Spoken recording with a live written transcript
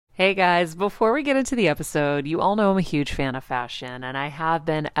Hey guys, before we get into the episode, you all know I'm a huge fan of fashion, and I have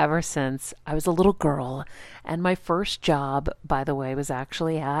been ever since I was a little girl. And my first job, by the way, was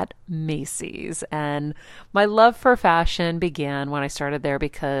actually at Macy's. And my love for fashion began when I started there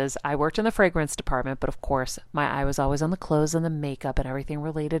because I worked in the fragrance department, but of course, my eye was always on the clothes and the makeup and everything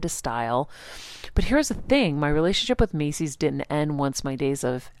related to style. But here's the thing, my relationship with Macy's didn't end once my days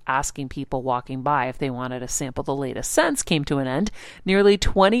of asking people walking by if they wanted to sample the latest scents came to an end. Nearly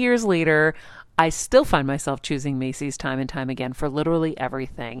 20 years later, I still find myself choosing Macy's time and time again for literally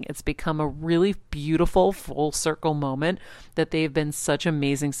everything. It's become a really beautiful full circle moment that they've been such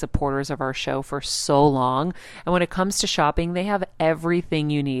amazing supporters of our show for so long. And when it comes to shopping, they have everything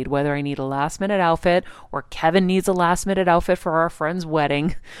you need, whether I need a last minute outfit or Kevin needs a last minute outfit for our friend's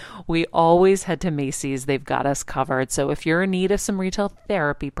wedding. We always head to Macy's. They've got us covered. So if you're in need of some retail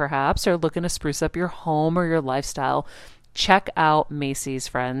therapy, perhaps, or looking to spruce up your home or your lifestyle, check out Macy's,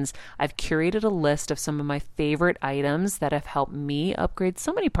 friends. I've curated a list of some of my favorite items that have helped me upgrade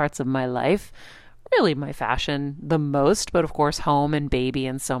so many parts of my life. Really, my fashion the most, but of course, home and baby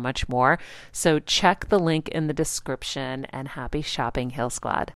and so much more. So check the link in the description and happy shopping, Hill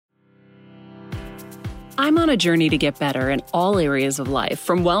Squad. I'm on a journey to get better in all areas of life,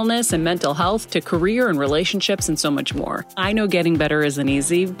 from wellness and mental health to career and relationships and so much more. I know getting better isn't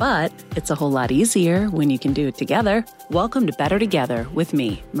easy, but it's a whole lot easier when you can do it together. Welcome to Better Together with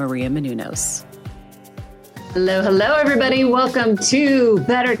me, Maria Menounos. Hello, everybody. Welcome to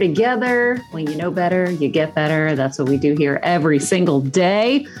Better Together. When you know better, you get better. That's what we do here every single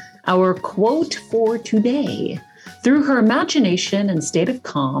day. Our quote for today: through her imagination and state of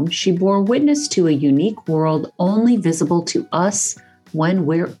calm, she bore witness to a unique world only visible to us when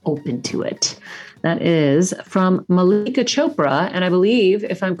we're open to it. That is from Malika Chopra. And I believe,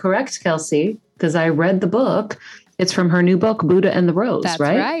 if I'm correct, Kelsey, because I read the book, it's from her new book, Buddha and the Rose, That's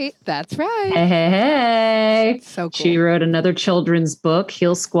right? right. That's right. Hey. So cool. She wrote another children's book,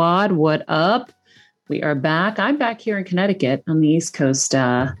 Heal Squad. What up? We are back. I'm back here in Connecticut on the East Coast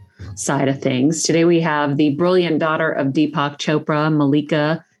side of things. Today we have the brilliant daughter of Deepak Chopra,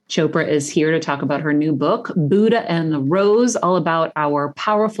 Malika Chopra, is here to talk about her new book, Buddha and the Rose, all about our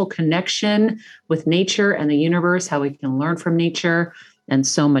powerful connection with nature and the universe, how we can learn from nature, and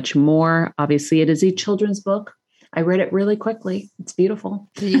so much more. Obviously, it is a children's book. I read it really quickly. It's beautiful.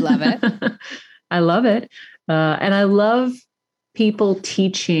 Do you love it? I love it. And I love people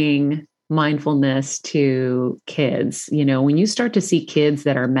teaching mindfulness to kids. You know, when you start to see kids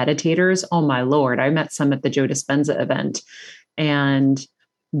that are meditators, oh my Lord, I met some at the Joe Dispenza event, and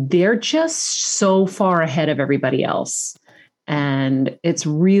they're just so far ahead of everybody else. And it's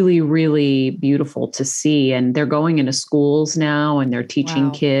really, really beautiful to see. And they're going into schools now and they're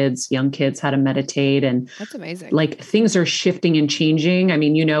teaching kids, young kids, how to meditate. And that's amazing. Like, things are shifting and changing. I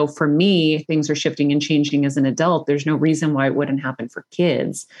mean, you know, for me, things are shifting and changing as an adult. There's no reason why it wouldn't happen for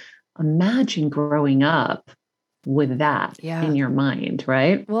kids. Imagine growing up with that in your mind,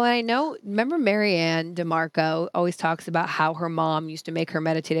 right? Well, I know, remember Marianne DeMarco always talks about how her mom used to make her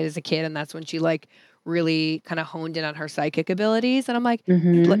meditate as a kid. And that's when she really kind of honed in on her psychic abilities. And I'm like,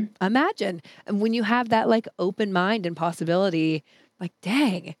 imagine. And when you have that open mind and possibility,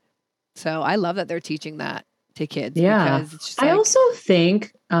 dang. So I love that they're teaching that to kids. Yeah. Because it's just I also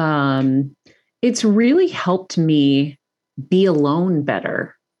think it's really helped me be alone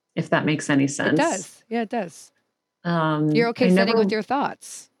better, if that makes any sense. It does. Yeah, it does. You're okay sitting with your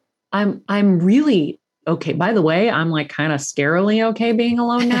thoughts. I'm really okay. By the way, I'm kind of scarily okay being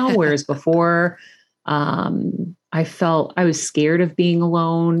alone now. Whereas before, I felt I was scared of being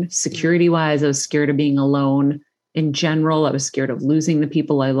alone. Security wise, I was scared of being alone in general. I was scared of losing the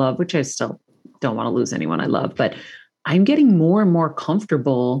people I love, which I still don't want to lose anyone I love, but I'm getting more and more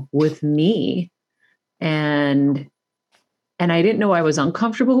comfortable with me. And I didn't know I was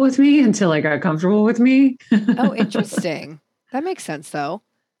uncomfortable with me until I got comfortable with me. Oh, interesting. That makes sense though.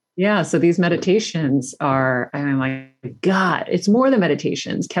 Yeah. So these meditations are, I'm like, God, it's more than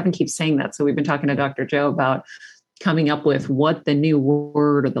meditations. Kevin keeps saying that. So we've been talking to Dr. Joe about coming up with what the new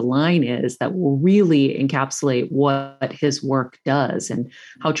word or the line is that will really encapsulate what his work does and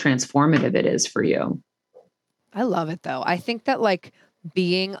how transformative it is for you. I love it though. I think that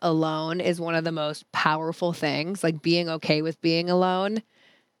being alone is one of the most powerful things, being okay with being alone.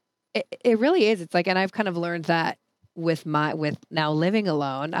 It really is. It's and I've kind of learned that with now living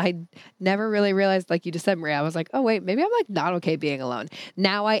alone. I never really realized, like you just said, Maria, I was like, oh wait, maybe I'm not okay being alone.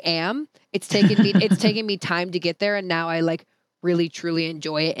 Now I am. It's taken me time to get there. And now I really truly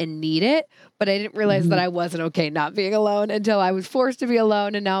enjoy it and need it. But I didn't realize that I wasn't okay not being alone until I was forced to be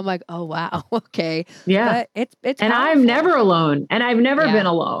alone. And now I'm like, oh wow, okay. Yeah. But it's and powerful. I'm never alone, and I've never been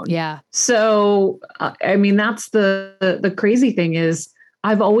alone. Yeah. So I mean, that's the crazy thing is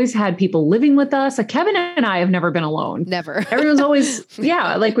I've always had people living with us. Like Kevin and I have never been alone. Never. Everyone's always,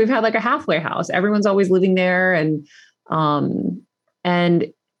 like we've had like a halfway house. Everyone's always living there. And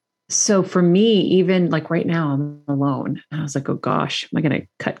so for me, even like right now, I'm alone. And I was like, oh gosh, am I going to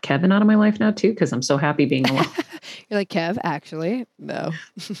cut Kevin out of my life now too? Because I'm so happy being alone. You're like, Kev, actually, no.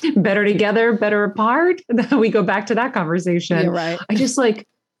 Better together, better apart. We go back to that conversation. Yeah, right.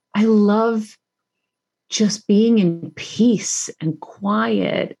 I love just being in peace and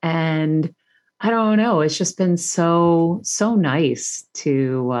quiet. And I don't know, it's just been so nice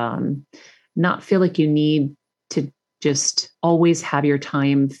to not feel like you need to just always have your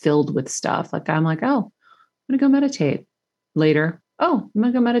time filled with stuff. Like I'm like, oh, I'm going to go meditate later. Oh, I'm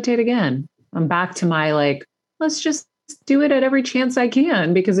going to go meditate again. I'm back to my like, let's just do it at every chance I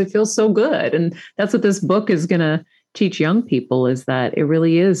can because it feels so good. And that's what this book is going to teach young people, is that it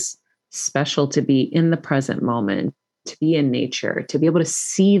really is special to be in the present moment, to be in nature, to be able to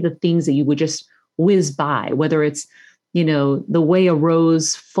see the things that you would just whiz by, whether it's, the way a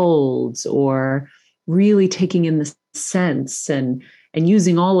rose folds, or really taking in the sense and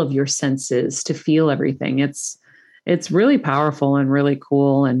using all of your senses to feel everything. It's really powerful and really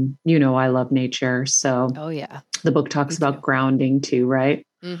cool. And, I love nature. So oh yeah, the book talks about grounding too, right?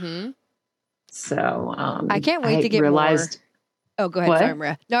 Mm-hmm. So I can't wait to get realized. More. Oh, go ahead. What? Sorry,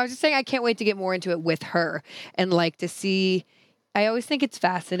 Maria. No, I was just saying I can't wait to get more into it with her and like to see. I always think it's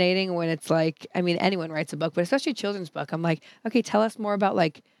fascinating when it's like, I mean, anyone writes a book, but especially a children's book. I'm like, okay, tell us more about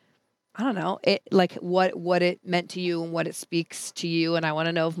like, I don't know, it like what it meant to you and what it speaks to you. And I want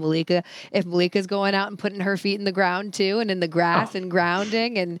to know if Malika's going out and putting her feet in the ground too, and in the grass and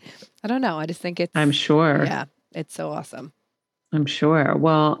grounding. And I don't know. I just think I'm sure. Yeah, it's so awesome. I'm sure.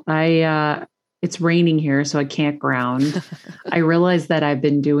 Well, it's raining here, so I can't ground. I realized that I've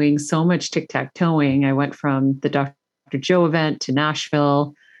been doing so much tic-tac-toeing. I went from the Dr. Joe event to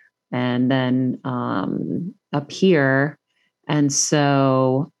Nashville and then up here. And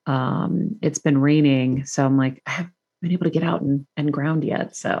so it's been raining. So I'm like, I haven't been able to get out and ground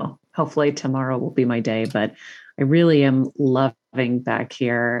yet. So hopefully tomorrow will be my day. But I really am loving back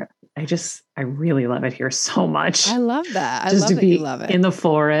here. I really love it here so much. I love that. Just to be you love it. in the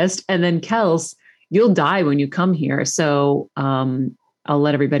forest. And then Kels, you'll die when you come here. So I'll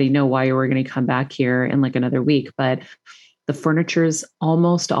let everybody know why you were going to come back here in like another week. But the furniture's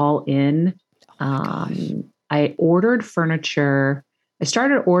almost all in. Oh my gosh. I ordered furniture. I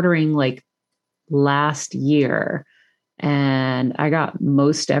started ordering like last year, and I got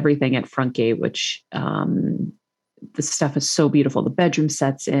most everything at Front Gate, which the stuff is so beautiful. The bedroom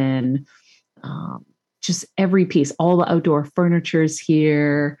sets in, just every piece, all the outdoor furniture is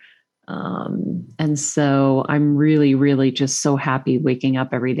here. And so I'm really, really just so happy waking up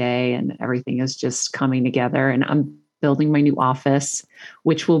every day and everything is just coming together. And I'm building my new office,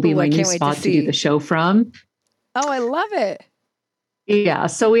 which will be my new spot to do the show from. Oh, I love it. Yeah.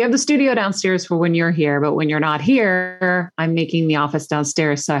 So we have the studio downstairs for when you're here, but when you're not here, I'm making the office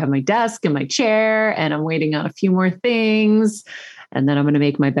downstairs. So I have my desk and my chair, and I'm waiting on a few more things. And then I'm going to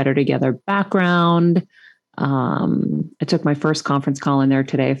make my Better Together background. I took my first conference call in there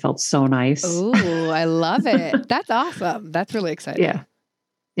today. It felt so nice. Oh, I love it. That's awesome. That's really exciting. Yeah.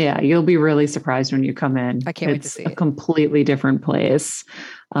 Yeah. You'll be really surprised when you come in. I can't wait to see it. A completely different place.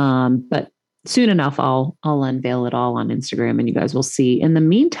 But soon enough, I'll unveil it all on Instagram and you guys will see. In the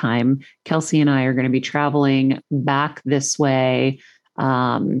meantime, Kelsey and I are going to be traveling back this way.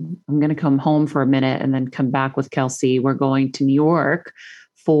 I'm going to come home for a minute and then come back with Kelsey. We're going to New York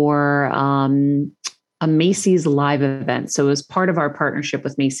for a Macy's live event. So as part of our partnership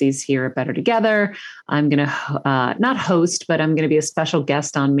with Macy's here at Better Together, I'm going to not host, but I'm going to be a special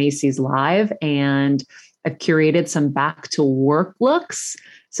guest on Macy's Live. And I've curated some back to work looks.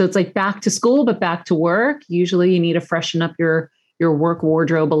 So it's like back to school, but back to work. Usually you need to freshen up your work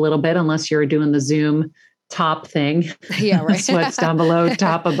wardrobe a little bit, unless you're doing the Zoom top thing. Yeah, right. Sweats down below,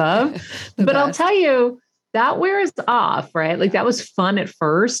 top above. But best. I'll tell you, that wears off, right? Like that was fun at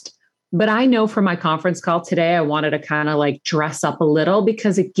first. But I know for my conference call today, I wanted to kind of like dress up a little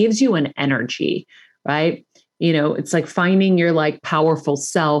because it gives you an energy, right? You know, it's like finding your like powerful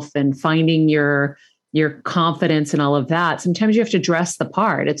self and finding your confidence and all of that. Sometimes you have to dress the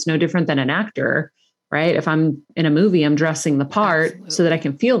part. It's no different than an actor, right? If I'm in a movie, I'm dressing the part so that I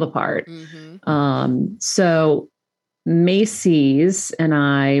can feel the part. Mm-hmm. So Macy's and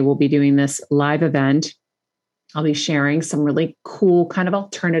I will be doing this live event. I'll be sharing some really cool kind of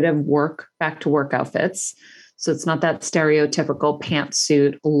alternative back to work outfits. So it's not that stereotypical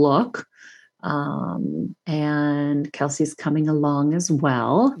pantsuit look. And Kelsey's coming along as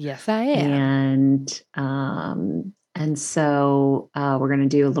well. Yes, I am. And so we're going to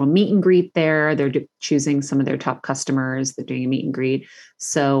do a little meet and greet there. They're choosing some of their top customers. They're doing a meet and greet.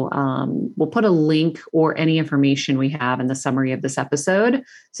 So we'll put a link or any information we have in the summary of this episode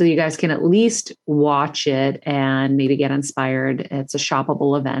so you guys can at least watch it and maybe get inspired. It's a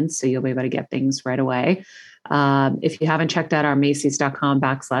shoppable event, so you'll be able to get things right away. If you haven't checked out our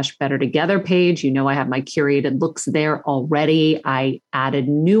Macys.com/Better Together page, I have my curated looks there already. I added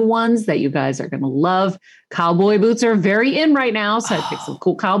new ones that you guys are going to love. Cowboy boots are very in right now. So I picked some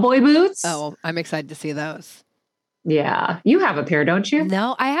cool cowboy boots. Oh, I'm excited to see those. Yeah. You have a pair, don't you?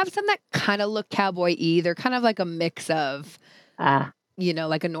 No, I have some that kind of look cowboy-y. They're kind of like a mix of,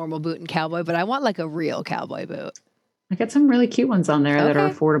 like a normal boot and cowboy, but I want like a real cowboy boot. I got some really cute ones on there that are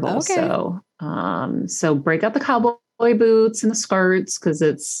affordable. Okay. So break out the cowboy boots and the skirts because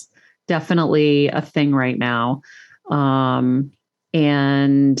it's definitely a thing right now. And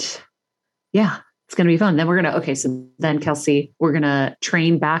yeah, it's going to be fun. Then so then Kelsey, we're going to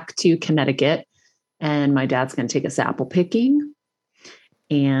train back to Connecticut and my dad's going to take us apple picking.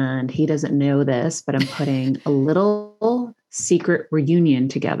 And he doesn't know this, but I'm putting a little secret reunion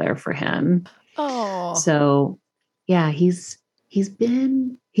together for him. Oh, so yeah, he's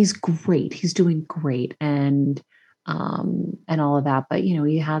great. He's doing great. And all of that. But,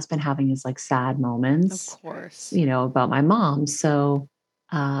 he has been having his like sad moments, of course, about my mom. So,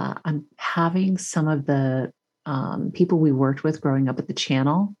 I'm having some of the, people we worked with growing up at the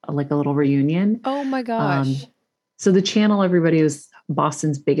channel, like a little reunion. Oh my gosh. So the channel, everybody, was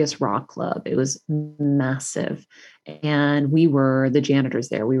Boston's biggest rock club. It was massive. And we were the janitors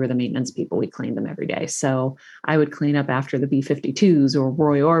there. We were the maintenance people. We cleaned them every day. So I would clean up after the B-52s or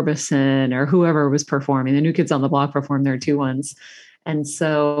Roy Orbison or whoever was performing. The New Kids on the Block performed their 2-1s. And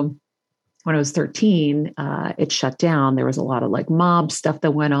so when I was 13, it shut down. There was a lot of like mob stuff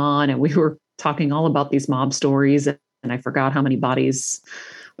that went on. And we were talking all about these mob stories. And I forgot how many bodies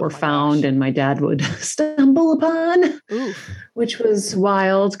were found and my dad would stumble upon, which was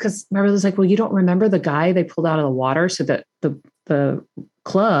wild. Because my brother was like, well, you don't remember the guy they pulled out of the water? So that the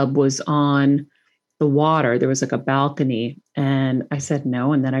club was on the water. There was like a balcony. And I said,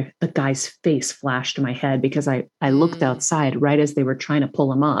 no. And then the guy's face flashed in my head because I looked outside right as they were trying to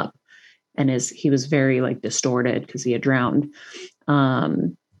pull him up. And he was very like distorted because he had drowned.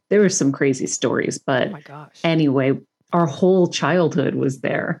 There were some crazy stories, but oh my gosh. Anyway, our whole childhood was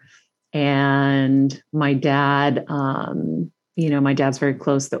there. And my dad, my dad's very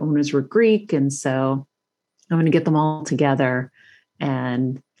close. The owners were Greek. And so I'm going to get them all together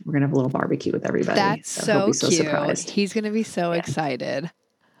and we're going to have a little barbecue with everybody. That's so cute. Surprised. He's going to be so excited.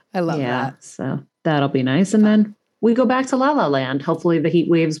 I love that. So that'll be nice. And then we go back to La La Land. Hopefully the heat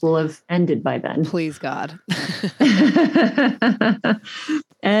waves will have ended by then. Please, God.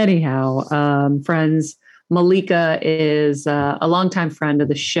 Anyhow, friends, Malika is a longtime friend of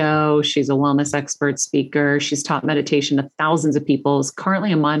the show. She's a wellness expert speaker. She's taught meditation to thousands of people, is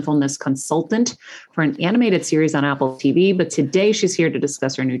currently a mindfulness consultant for an animated series on Apple TV. But today she's here to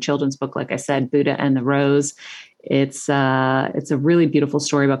discuss her new children's book, like I said, Buddha and the Rose. It's a really beautiful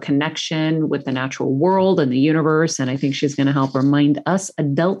story about connection with the natural world and the universe. And I think she's going to help remind us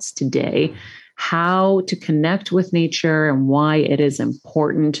adults today how to connect with nature and why it is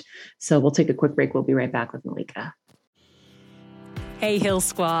important. So we'll take a quick break. We'll be right back with Malika. Hey, Heal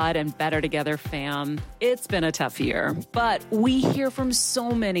Squad and Better Together fam. It's been a tough year, but we hear from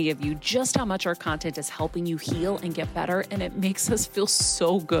so many of you just how much our content is helping you heal and get better, and it makes us feel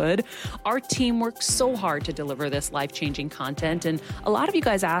so good. Our team works so hard to deliver this life-changing content, and a lot of you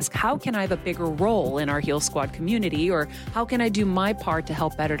guys ask, how can I have a bigger role in our Heal Squad community, or how can I do my part to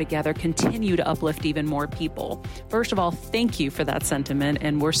help Better Together continue to uplift even more people? First of all, thank you for that sentiment,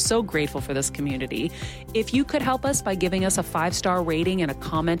 and we're so grateful for this community. If you could help us by giving us a 5-star rating and a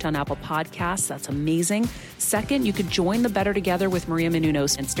comment on Apple Podcasts, that's amazing. Second, you could join the Better Together with Maria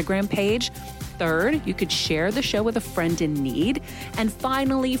Menounos Instagram page. Third, you could share the show with a friend in need. And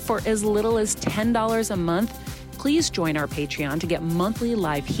finally, for as little as $10 a month, please join our Patreon to get monthly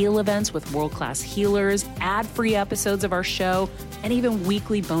live heal events with world-class healers, ad-free episodes of our show, and even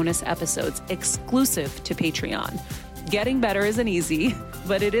weekly bonus episodes exclusive to Patreon. Getting better isn't easy,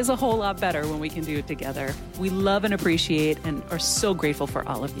 but it is a whole lot better when we can do it together. We love and appreciate and are so grateful for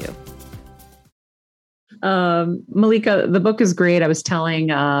all of you. Malika, the book is great. I was telling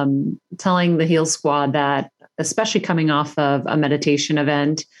the Heal Squad that, especially coming off of a meditation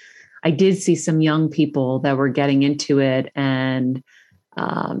event, I did see some young people that were getting into it, and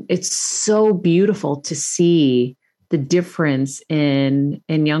it's so beautiful to see the difference in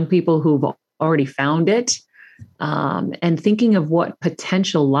young people who've already found it, and thinking of what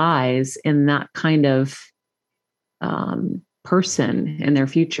potential lies in that kind of person in their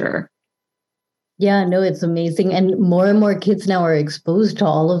future. Yeah, no, it's amazing. And more kids now are exposed to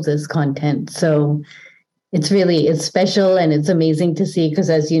all of this content. So it's special and it's amazing to see,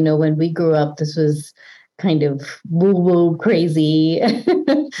 because as you know, when we grew up, this was kind of woo-woo crazy.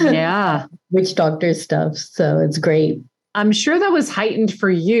 Yeah. Witch doctor stuff. So it's great. I'm sure that was heightened for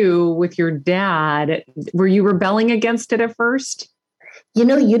you with your dad. Were you rebelling against it at first? You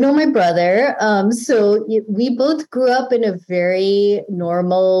know my brother. We both grew up in a very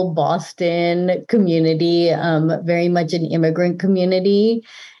normal Boston community, very much an immigrant community.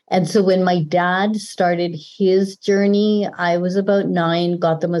 And so when my dad started his journey, I was about 9,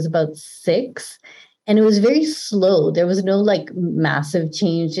 Gotham was about 6. And it was very slow. There was no like massive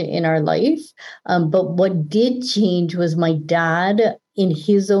change in our life. But what did change was my dad, in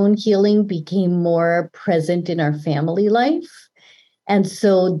his own healing, became more present in our family life. And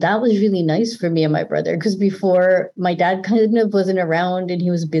so that was really nice for me and my brother, because before, my dad kind of wasn't around and he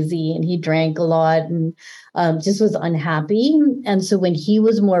was busy and he drank a lot and just was unhappy. And so when he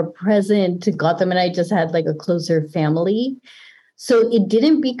was more present, Gotham and I just had like a closer family. So it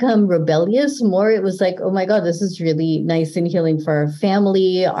didn't become rebellious. More, it was like, oh my God, this is really nice and healing for our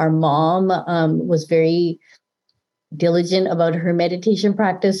family. Our mom was very diligent about her meditation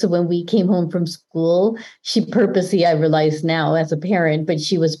practice. So when we came home from school, she purposely, I realize now as a parent, but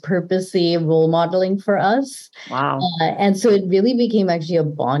she was purposely role modeling for us. Wow. And so it really became actually a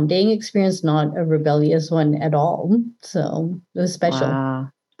bonding experience, not a rebellious one at all. So it was special. Wow.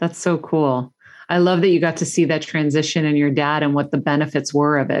 That's so cool. I love that you got to see that transition in your dad and what the benefits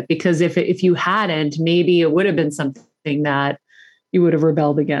were of it. Because if you hadn't, maybe it would have been something that you would have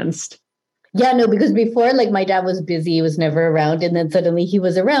rebelled against. Yeah, no, because before, like, my dad was busy, he was never around. And then suddenly he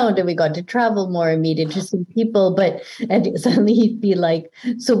was around and we got to travel more and meet interesting people. And suddenly he'd be like,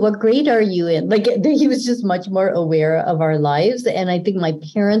 so what grade are you in? Like, he was just much more aware of our lives. And I think my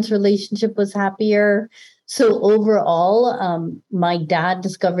parents' relationship was happier. So overall, my dad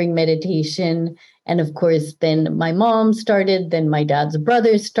discovering meditation, and of course, then my mom started, then my dad's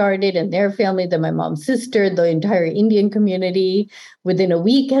brothers started and their family, then my mom's sister, the entire Indian community within a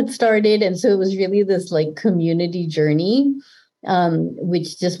week had started. And so it was really this like community journey,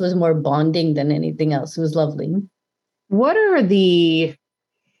 which just was more bonding than anything else. It was lovely. What are the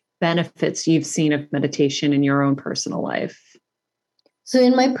benefits you've seen of meditation in your own personal life? So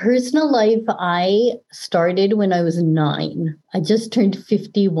in my personal life, I started when I was 9. I just turned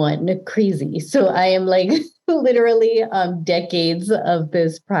 51. Crazy. So I am like literally decades of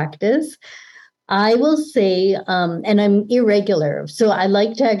this practice. I will say, and I'm irregular. So I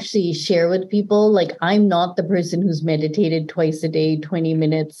like to actually share with people, like, I'm not the person who's meditated twice a day, 20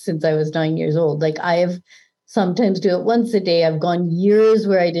 minutes since I was 9 years old. Like, I have sometimes do it once a day. I've gone years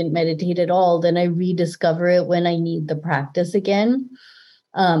where I didn't meditate at all. Then I rediscover it when I need the practice again.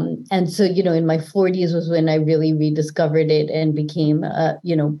 And so, in my 40s was when I really rediscovered it and became,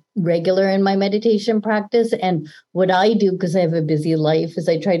 regular in my meditation practice. And what I do, because I have a busy life, is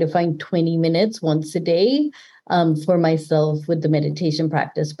I try to find 20 minutes once a day for myself with the meditation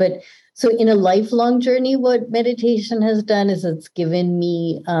practice. But so in a lifelong journey, what meditation has done is it's given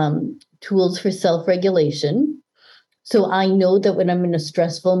me tools for self-regulation. So I know that when I'm in a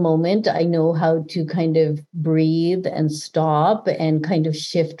stressful moment, I know how to kind of breathe and stop and kind of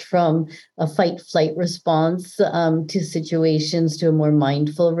shift from a fight-flight response to situations to a more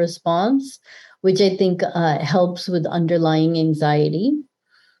mindful response, which I think helps with underlying anxiety.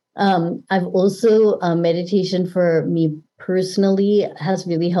 I've also, meditation for me personally has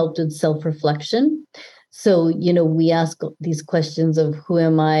really helped with self-reflection. So, we ask these questions of who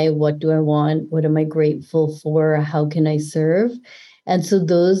am I? What do I want? What am I grateful for? How can I serve? And so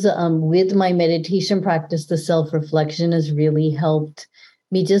those, with my meditation practice, the self-reflection has really helped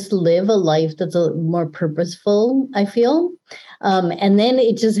me just live a life that's a more purposeful, I feel. And then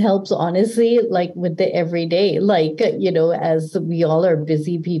it just helps, honestly, like with the everyday, like, as we all are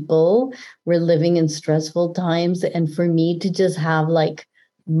busy people, we're living in stressful times. And for me to just have like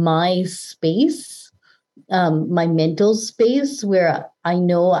my space, my mental space where I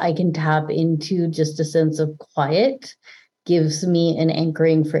know I can tap into just a sense of quiet gives me an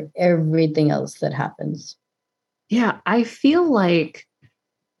anchoring for everything else that happens. Yeah, I feel like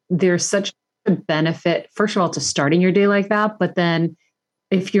there's such a benefit, first of all, to starting your day like that, but then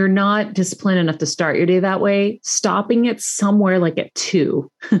if you're not disciplined enough to start your day that way, stopping it somewhere like at 2,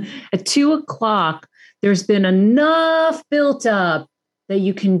 at 2 o'clock, there's been enough built up that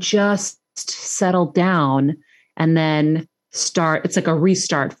you can just settle down and then start. It's like a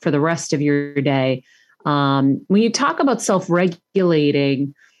restart for the rest of your day. When you talk about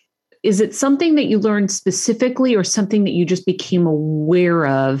self-regulating, is it something that you learned specifically or something that you just became aware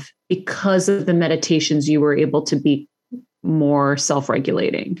of because of the meditations you were able to be more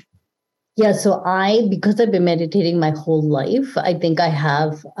self-regulating? Yeah, so because I've been meditating my whole life, I think I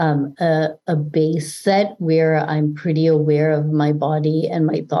have a base set where I'm pretty aware of my body and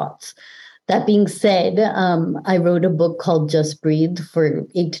my thoughts. That being said, I wrote a book called Just Breathe for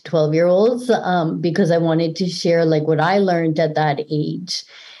 8 to 12-year-olds because I wanted to share like what I learned at that age.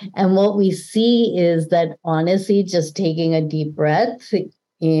 And what we see is that honestly, just taking a deep breath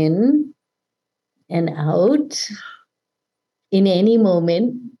in and out in any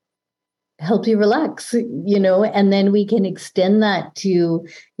moment help you relax, and then we can extend that to,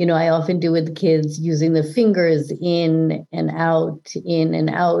 I often do with kids using the fingers in and out, in and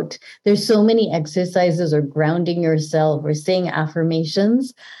out. There's so many exercises, or grounding yourself, or saying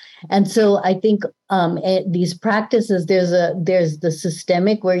affirmations. And so I think these practices, there's the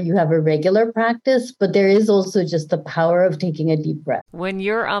systemic where you have a regular practice, but there is also just the power of taking a deep breath. When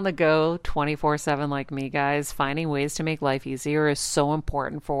you're on the go 24/7 like me, guys, finding ways to make life easier is so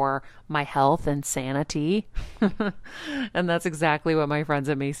important for my health and sanity. And that's exactly what my friends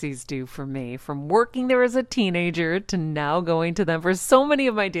at Macy's do for me. From working there as a teenager to now going to them for so many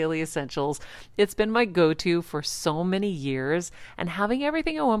of my daily essentials, it's been my go-to for so many years. And having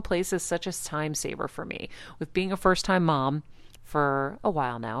everything in one place is such a time saver for me. With being a first-time mom for a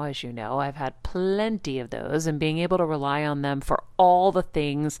while now, as you know, I've had plenty of those, and being able to rely on them for all the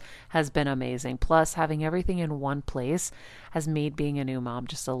things has been amazing. Plus, having everything in one place has made being a new mom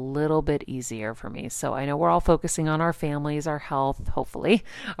just a little bit easier for me. So I know we're all focusing on our families, our health, hopefully,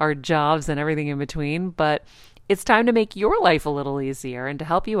 our jobs and everything in between, but it's time to make your life a little easier. And to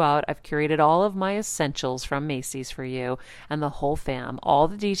help you out, I've curated all of my essentials from Macy's for you and the whole fam. All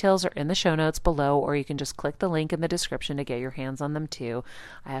the details are in the show notes below, or you can just click the link in the description to get your hands on them too.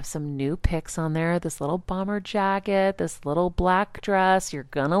 I have some new picks on there. This little bomber jacket, this little black dress. You're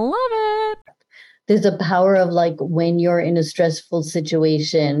gonna love it. There's a power of like when you're in a stressful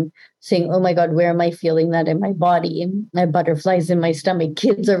situation, saying, oh my God, where am I feeling that in my body? I have butterflies in my stomach.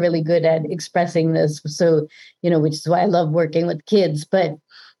 Kids are really good at expressing this. So, which is why I love working with kids. But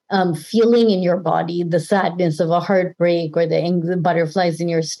feeling in your body the sadness of a heartbreak, or the butterflies in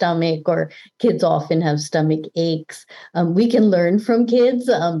your stomach, or kids often have stomach aches. We can learn from kids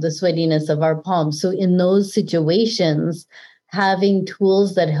the sweatiness of our palms. So in those situations, having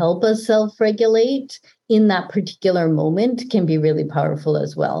tools that help us self-regulate in that particular moment can be really powerful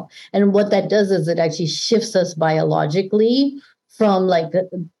as well. And what that does is it actually shifts us biologically from like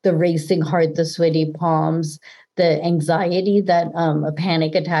the racing heart, the sweaty palms, the anxiety that a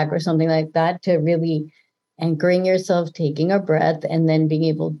panic attack or something like that, to really anchoring yourself, taking a breath, and then being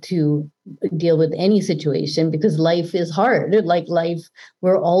able to deal with any situation, because life is hard. Like life,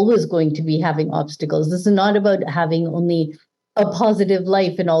 we're always going to be having obstacles. This is not about having only a positive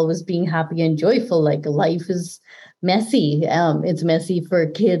life and always being happy and joyful. Like life is messy. It's messy for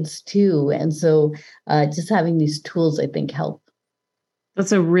kids too. And so just having these tools, I think, help.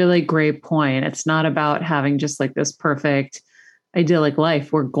 That's a really great point. It's not about having just like this perfect, idyllic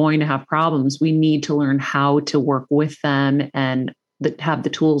life. We're going to have problems. We need to learn how to work with them and have the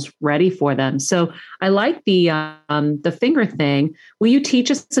tools ready for them. So I like the finger thing. Will you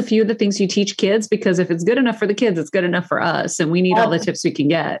teach us a few of the things you teach kids? Because if it's good enough for the kids, it's good enough for us, and we need all the tips we can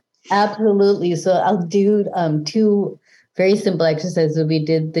get. Absolutely. So I'll do 2 very simple exercises. We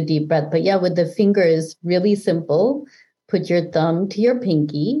did the deep breath, but yeah, with the fingers, really simple. Put your thumb to your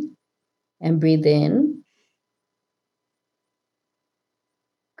pinky and breathe in.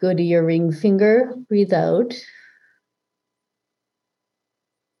 Go to your ring finger, breathe out.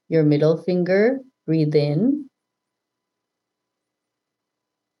 Your middle finger, breathe in.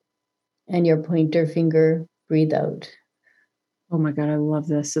 And your pointer finger, breathe out. Oh my God, I love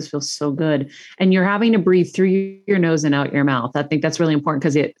this. This feels so good. And you're having to breathe through your nose and out your mouth. I think that's really important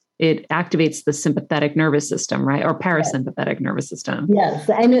because it activates the sympathetic nervous system, right? Or parasympathetic nervous system. Yes.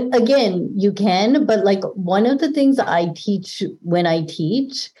 And again, you can, but like one of the things I teach when I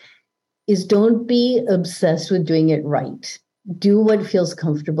teach is don't be obsessed with doing it right. Do what feels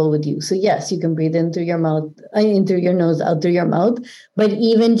comfortable with you. So yes, you can breathe in through your mouth, in through your nose, out through your mouth. But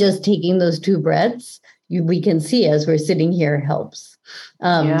even just taking those 2 breaths, we can see as we're sitting here helps.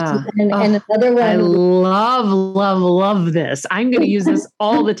 Yeah. And another one. I love this. I'm going to use this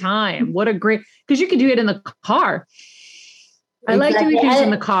all the time. What a great, because you can do it in the car. I like doing things in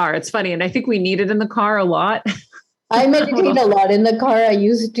the car. It's funny. And I think we need it in the car a lot. I meditate a lot in the car. I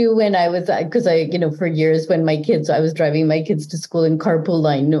used to when I was, because for years when I was driving my kids to school in carpool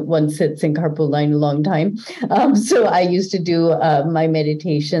line. One sits in carpool line a long time. So I used to do my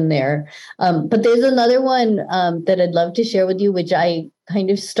meditation there. But there's another one that I'd love to share with you, which I kind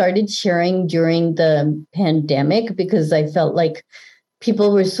of started sharing during the pandemic because I felt like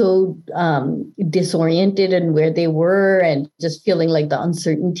people were so disoriented in where they were and just feeling like the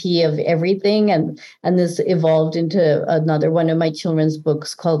uncertainty of everything. And this evolved into another one of my children's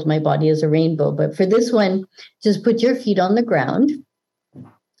books called My Body is a Rainbow. But for this one, just put your feet on the ground.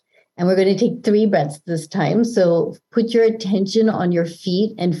 And we're going to take 3 breaths this time. So put your attention on your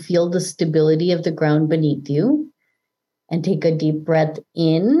feet and feel the stability of the ground beneath you. And take a deep breath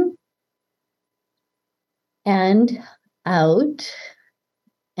in and out.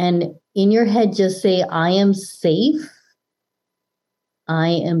 And in your head, just say, I am safe. I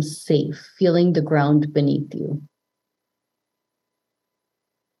am safe, feeling the ground beneath you.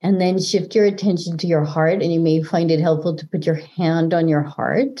 And then shift your attention to your heart. And you may find it helpful to put your hand on your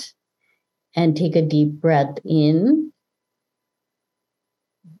heart and take a deep breath in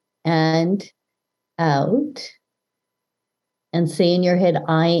and out. And say in your head,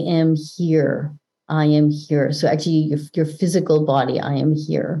 I am here. I am here. So actually your physical body, I am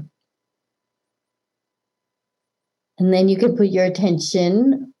here. And then you can put your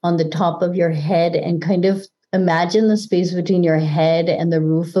attention on the top of your head and kind of imagine the space between your head and the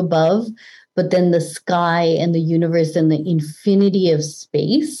roof above, but then the sky and the universe and the infinity of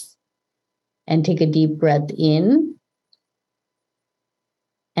space. And take a deep breath in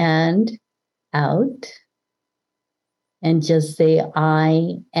and out. And just say,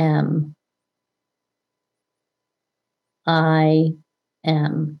 I am. I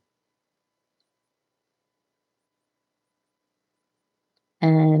am.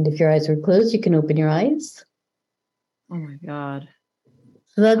 And if your eyes are closed, you can open your eyes. Oh my God.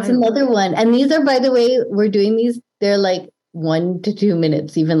 So that's another one. And these are, by the way, we're doing these, they're like 1 to 2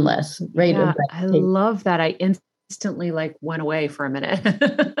 minutes, even less, right? Yeah, I love that. I instantly went away for a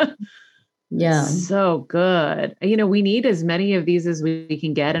minute. Yeah. So good. We need as many of these as we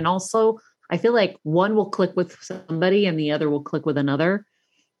can get. And also, I feel like one will click with somebody and the other will click with another.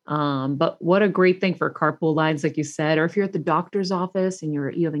 But what a great thing for carpool lines, like you said, or if you're at the doctor's office and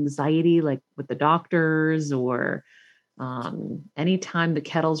you have anxiety, like with the doctors, or anytime the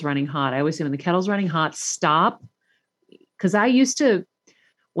kettle's running hot. I always say when the kettle's running hot, stop. Because I used to,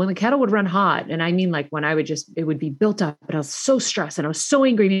 when the kettle would run hot, and I mean when I would it would be built up, but I was so stressed and I was so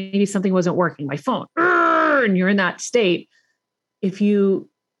angry, maybe something wasn't working, my phone, and you're in that state. If you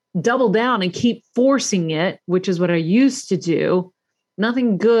double down and keep forcing it, which is what I used to do,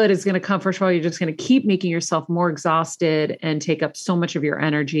 nothing good is going to come. First of all, you're just going to keep making yourself more exhausted and take up so much of your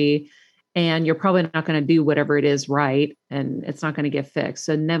energy. And you're probably not going to do whatever it is right. And it's not going to get fixed.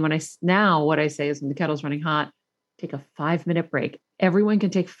 So then what I say is when the kettle's running hot, take a 5-minute break. Everyone can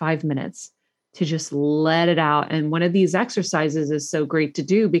take 5 minutes to just let it out. And one of these exercises is so great to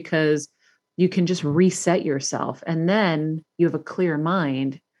do because you can just reset yourself. And then you have a clear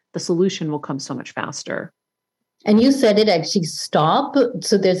mind. The solution will come so much faster. And you said it actually, stop.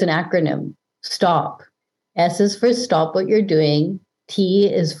 So there's an acronym, STOP. S is for stop what you're doing. T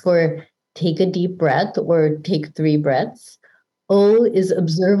is for take a deep breath or take 3 breaths. O is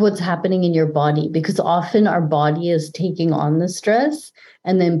observe what's happening in your body, because often our body is taking on the stress.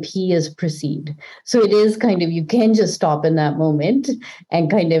 And then P is proceed. So it is kind of, you can just stop in that moment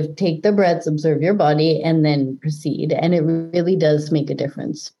and kind of take the breaths, observe your body, and then proceed. And it really does make a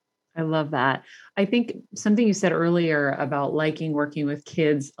difference. I love that. I think something you said earlier about liking working with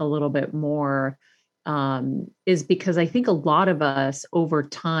kids a little bit more is because I think a lot of us over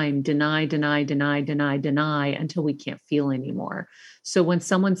time deny until we can't feel anymore. So when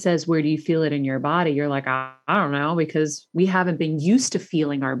someone says, where do you feel it in your body? You're like, I don't know, because we haven't been used to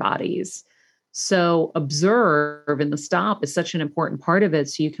feeling our bodies. So observe, and the stop is such an important part of it.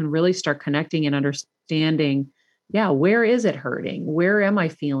 So you can really start connecting and understanding, where is it hurting? Where am I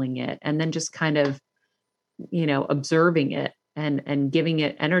feeling it? And then just kind of, observing it and giving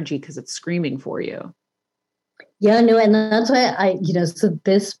it energy because it's screaming for you. Yeah, no, and that's why so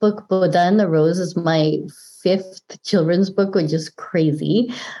this book, Buddha and the Rose, is my 5th children's book, which is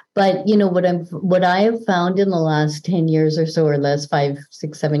crazy. But what I have found in the last 10 years or so, or less, 5,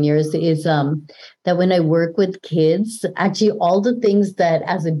 6, 7 years, is that when I work with kids, actually all the things that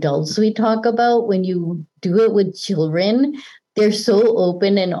as adults we talk about, when you do it with children, they're so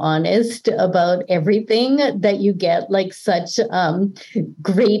open and honest about everything that you get like such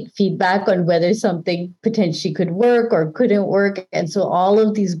great feedback on whether something potentially could work or couldn't work. And so all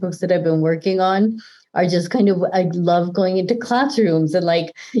of these books that I've been working on are just kind of, I love going into classrooms and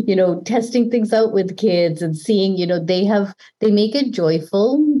like, testing things out with kids and seeing, they make it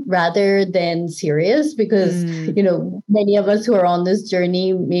joyful rather than serious because, many of us who are on this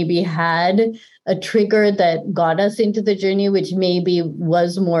journey maybe had a trigger that got us into the journey, which maybe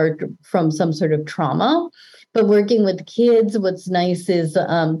was more from some sort of trauma. But working with kids, what's nice is,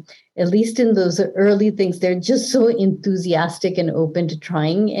 at least in those early things, they're just so enthusiastic and open to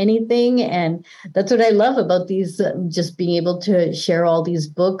trying anything. And that's what I love about these, just being able to share all these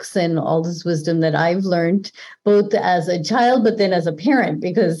books and all this wisdom that I've learned, both as a child, but then as a parent,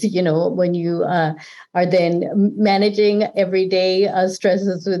 because, when you are then managing everyday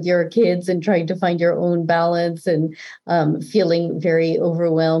stresses with your kids and trying to find your own balance and feeling very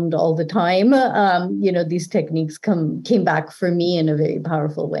overwhelmed all the time, these techniques came back for me in a very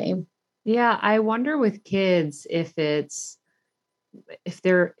powerful way. Yeah, I wonder with kids if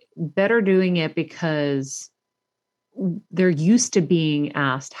they're better doing it because they're used to being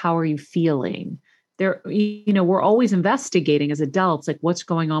asked, how are you feeling? We're always investigating as adults, like what's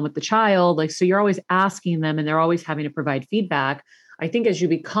going on with the child. Like, so you're always asking them and they're always having to provide feedback. I think as you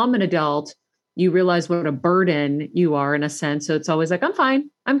become an adult, you realize what a burden you are in a sense. So it's always like, I'm fine,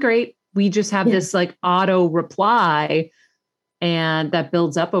 I'm great. We just have this like auto reply, and that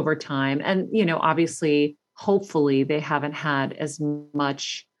builds up over time. And, obviously, hopefully they haven't had as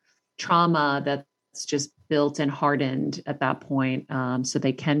much trauma that's just built and hardened at that point. So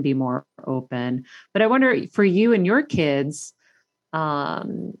they can be more open. But I wonder for you and your kids, how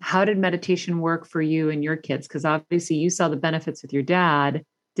did meditation work for you and your kids? Because obviously you saw the benefits with your dad.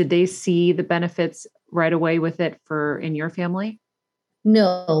 Did they see the benefits right away with it in your family?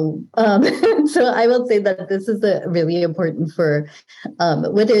 No. So I will say that this is really important for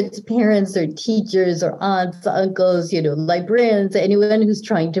whether it's parents or teachers or aunts, uncles, librarians, anyone who's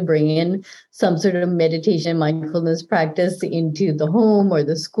trying to bring in some sort of meditation, mindfulness practice into the home or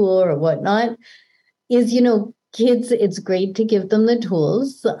the school or whatnot, is, kids, it's great to give them the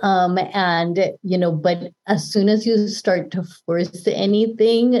tools. But as soon as you start to force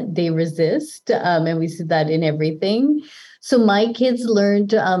anything, they resist. And we see that in everything. So my kids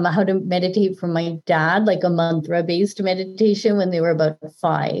learned how to meditate from my dad, like a mantra-based meditation when they were about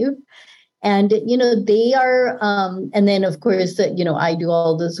 5. And, they are, and then of course, I do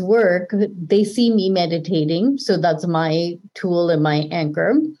all this work. They see me meditating. So that's my tool and my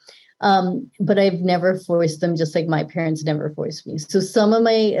anchor. But I've never forced them, just like my parents never forced me. So some of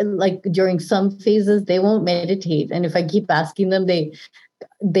during some phases, they won't meditate. And if I keep asking them, they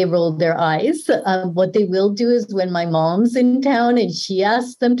roll their eyes. What they will do is when my mom's in town and she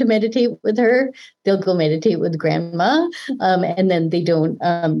asks them to meditate with her, they'll go meditate with grandma. And then they don't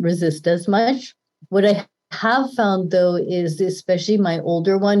resist as much. What I have found, though, is especially my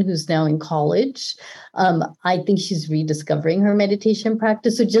older one who's now in college, I think she's rediscovering her meditation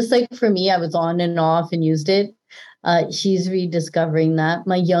practice. So just like for me, I was on and off and used it. She's rediscovering that.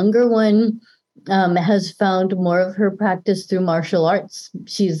 My younger one has found more of her practice through martial arts.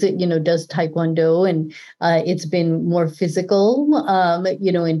 She's, does Taekwondo, and it's been more physical,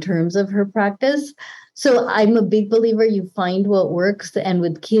 in terms of her practice. So I'm a big believer you find what works. And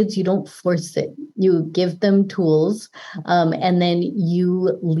with kids, you don't force it. You give them tools, and then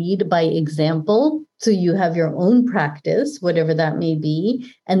you lead by example. So you have your own practice, whatever that may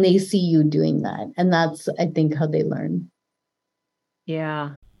be, and they see you doing that. And that's, I think, how they learn.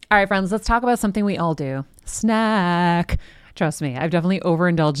 Yeah. All right, friends, let's talk about something we all do. Snack. Trust me, I've definitely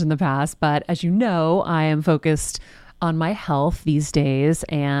overindulged in the past, but as you know, I am focused on my health these days.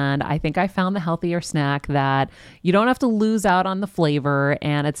 And I think I found the healthier snack that you don't have to lose out on the flavor.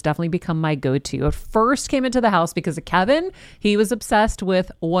 And it's definitely become my go-to. It first came into the house because of Kevin. He was obsessed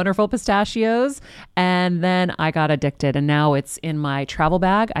with Wonderful Pistachios. And then I got addicted. And now it's in my travel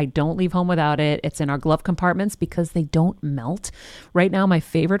bag. I don't leave home without it. It's in our glove compartments because they don't melt. Right now, my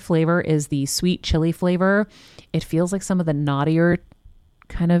favorite flavor is the sweet chili flavor. It feels like some of the naughtier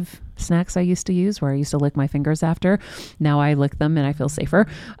kind of snacks I used to use, where I used to lick my fingers after. Now I lick them and I feel safer.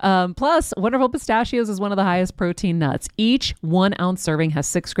 Plus, Wonderful Pistachios is one of the highest protein nuts. Each 1 ounce serving has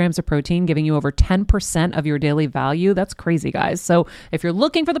 6 grams of protein, giving you over 10% of your daily value. That's crazy, guys. So if you're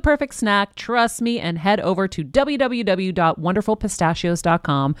looking for the perfect snack, trust me and head over to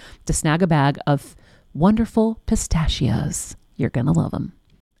www.wonderfulpistachios.com to snag a bag of Wonderful Pistachios. You're going to love them.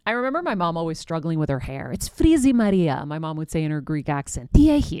 I remember my mom always struggling with her hair. It's Frizi Maria, my mom would say in her Greek accent.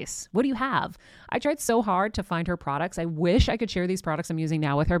 Diehis, what do you have? I tried so hard to find her products. I wish I could share these products I'm using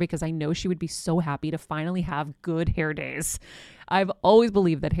now with her because I know she would be so happy to finally have good hair days. I've always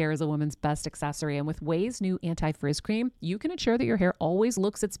believed that hair is a woman's best accessory, and with Ouai's new anti-frizz cream, you can ensure that your hair always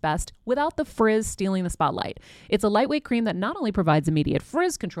looks its best without the frizz stealing the spotlight. It's a lightweight cream that not only provides immediate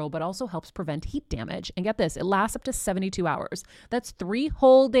frizz control, but also helps prevent heat damage. And get this, it lasts up to 72 hours. That's 3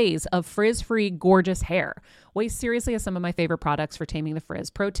 whole days of frizz-free, gorgeous hair. Ouai seriously has some of my favorite products for taming the frizz.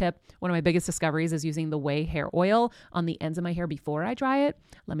 Pro tip, one of my biggest discoveries is using the Ouai hair oil on the ends of my hair before I dry it.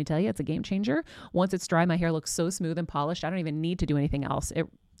 Let me tell you, it's a game changer. Once it's dry, my hair looks so smooth and polished, I don't even need to do anything else. It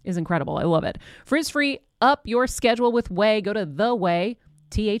is incredible. I love it. Frizz-free, up your schedule with Ouai. Go to the Ouai,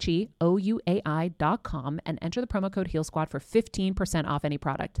 THEOUAI.com, and enter the promo code Heal Squad for 15% off any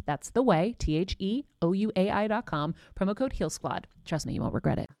product. That's the Ouai, THEOUAI.com, promo code Heal Squad. Trust me, you won't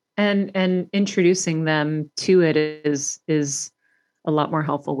regret it. And introducing them to it is a lot more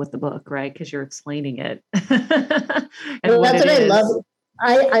helpful with the book, right? Because you're explaining it. Well, that's what I love.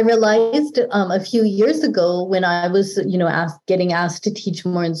 I realized a few years ago when I was, getting asked to teach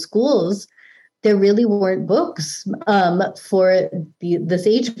more in schools, there really weren't books for this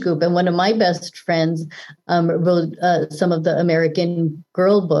age group. And one of my best friends wrote some of the American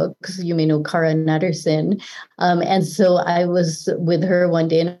Girl books. You may know Cara Natterson. And so I was with her one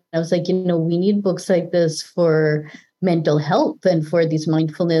day and I was like, we need books like this for mental health and for these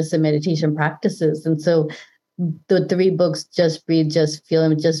mindfulness and meditation practices. And so the 3 books, Just Breathe, Just Feel,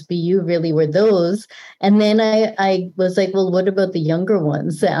 and Just Be You, really were those. And then I was like, well, what about the younger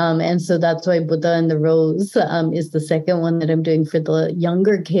ones? And so that's why Buddha and the Rose is the second one that I'm doing for the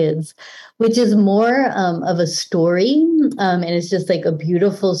younger kids, which is more of a story. And it's just like a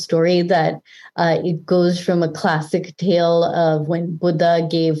beautiful story that it goes from a classic tale of when Buddha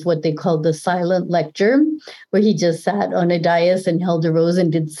gave what they called the silent lecture, where he just sat on a dais and held a rose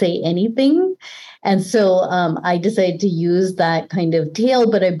and didn't say anything. And so I decided to use that kind of tale,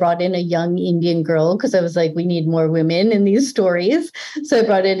 but I brought in a young Indian girl because I was like, we need more women in these stories. So I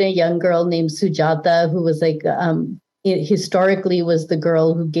brought in a young girl named Sujata, who was like, historically was the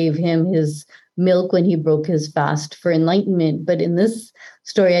girl who gave him his milk when he broke his fast for enlightenment. But in this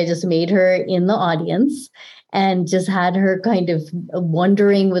story, I just made her in the audience and just had her kind of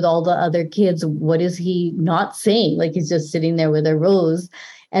wondering with all the other kids, what is he not saying? Like he's just sitting there with a rose.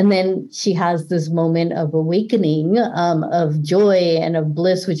 And then she has this moment of awakening, of joy and of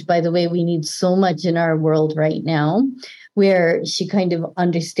bliss, which, by the way, we need so much in our world right now, where she kind of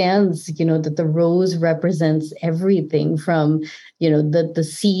understands, that the rose represents everything from, the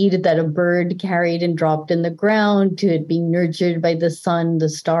seed that a bird carried and dropped in the ground to it being nurtured by the sun, the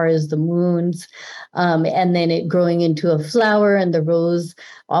stars, the moons, and then it growing into a flower and the rose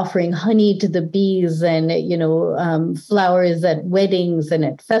offering honey to the bees and, flowers at weddings and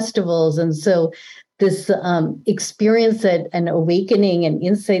at festivals. And so this experience and awakening and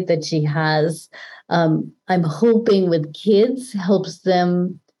insight that she has, I'm hoping with kids helps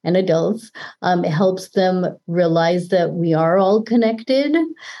them and adults, helps them realize that we are all connected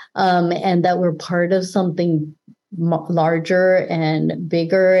and that we're part of something larger and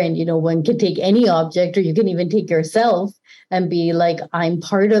bigger. And, one can take any object or you can even take yourself and be like, I'm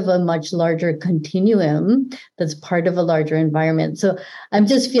part of a much larger continuum that's part of a larger environment. So I'm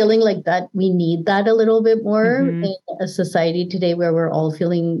just feeling like that we need that a little bit more in a society today where we're all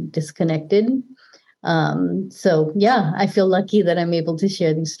feeling disconnected. So yeah, I feel lucky that I'm able to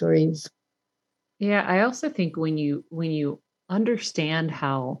share these stories. Yeah, I also think when you understand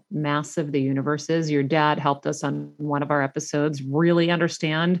how massive the universe is, your dad helped us on one of our episodes really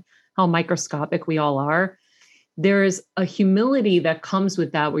understand how microscopic we all are. There's a humility that comes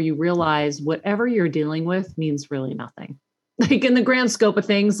with that where you realize whatever you're dealing with means really nothing. Like in the grand scope of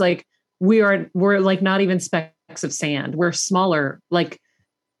things, like we're like not even specks of sand. We're smaller, like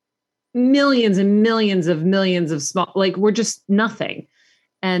millions and millions of small, like we're just nothing.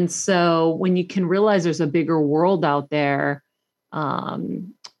 And so when you can realize there's a bigger world out there,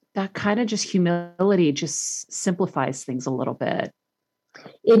 that kind of just humility just simplifies things a little bit.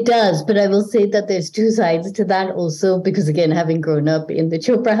 It does, but I will say that there's 2 sides to that also, because again, having grown up in the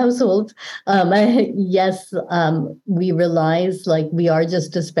Chopra household, we realize like we are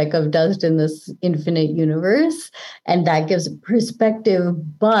just a speck of dust in this infinite universe, and that gives perspective.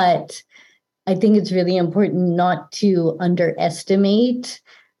 But I think it's really important not to underestimate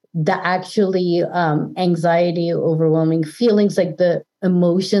the actually anxiety, overwhelming feelings, like the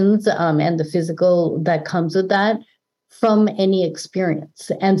emotions and the physical that comes with that from any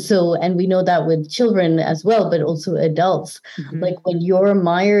experience. And we know that with children as well, but also adults. Like when you're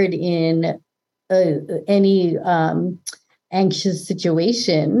mired in any anxious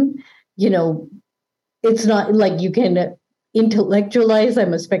situation, it's not like you can intellectualize,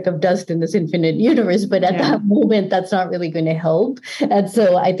 I'm a speck of dust in this infinite universe, but at that moment, that's not really going to help. And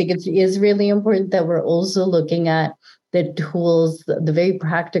so I think it is really important that we're also looking at the tools, the very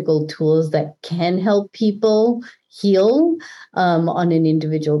practical tools that can help people heal on an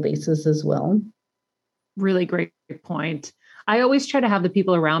individual basis as well. Really great point. I always try to have the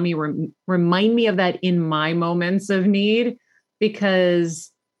people around me remind me of that in my moments of need,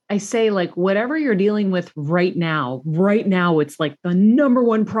 because I say, like, whatever you're dealing with right now, it's like the number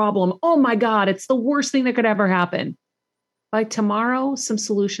one problem. Oh my God, it's the worst thing that could ever happen. By tomorrow, some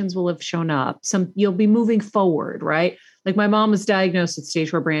solutions will have shown up. You'll be moving forward, right? Like my mom was diagnosed with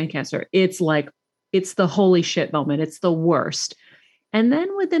stage 4 brain cancer. It's the holy shit moment. It's the worst. And then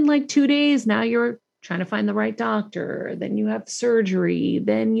within like 2 days, now you're trying to find the right doctor. Then you have surgery.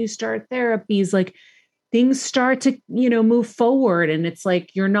 Then you start therapies. Like things start to, move forward. And it's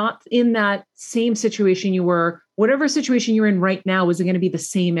like, you're not in that same situation you were. Whatever situation you're in right now isn't going to be the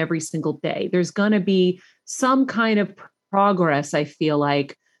same every single day. There's going to be some kind of progress, I feel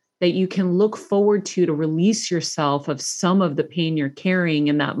like, that you can look forward to release yourself of some of the pain you're carrying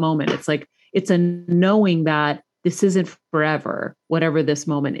in that moment. It's like, it's a knowing that this isn't forever, whatever this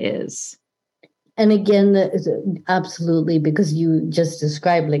moment is. And again, absolutely, because you just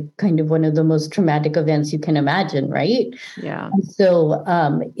described like kind of one of the most traumatic events you can imagine, right? Yeah. And so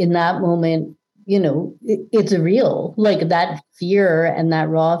in that moment, it's real. Like that fear and that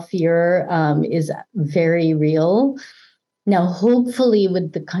raw fear is very real. Now, hopefully,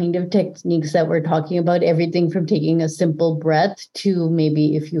 with the kind of techniques that we're talking about, everything from taking a simple breath to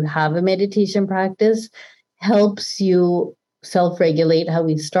maybe if you have a meditation practice, helps you self-regulate how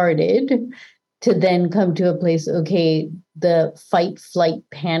we started, to then come to a place, okay, the fight, flight,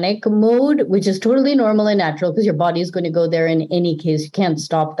 panic mode, which is totally normal and natural because your body is going to go there in any case. You can't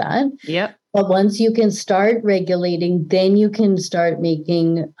stop that. Yep. But once you can start regulating, then you can start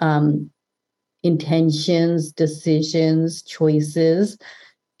making intentions, decisions, choices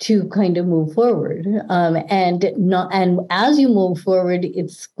to kind of move forward. And as you move forward,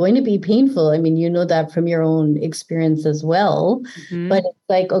 it's going to be painful. I mean, you know that from your own experience as well. But it's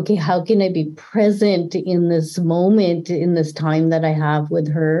like, okay, how can I be present in this moment, in this time that I have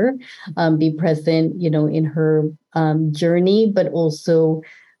with her, be present, in her journey, but also,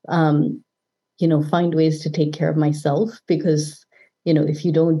 find ways to take care of myself, because if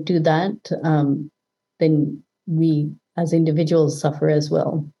you don't do that, then we as individuals suffer as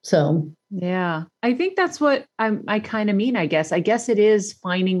well. So, yeah, I think that's what I kind of mean, I guess. I guess it is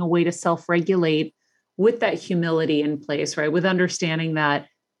finding a way to self-regulate with that humility in place, right? With understanding that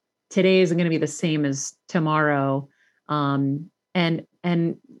today isn't going to be the same as tomorrow. And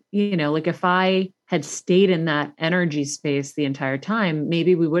like if I had stayed in that energy space the entire time,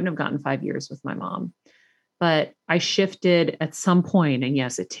 maybe we wouldn't have gotten 5 years with my mom. But I shifted at some point, and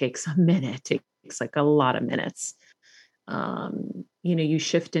yes, it takes a minute. It takes like a lot of minutes. You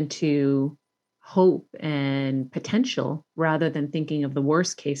shift into hope and potential rather than thinking of the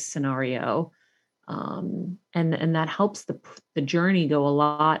worst case scenario. And that helps the journey go a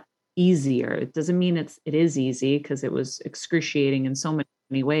lot easier. It doesn't mean it is easy, because it was excruciating in so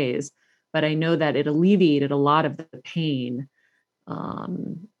many ways, but I know that it alleviated a lot of the pain,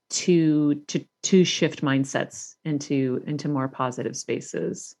 to shift mindsets into more positive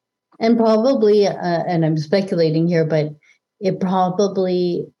spaces. And probably, and I'm speculating here, but it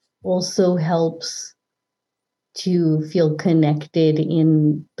probably also helps to feel connected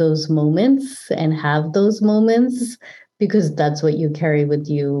in those moments and have those moments, because that's what you carry with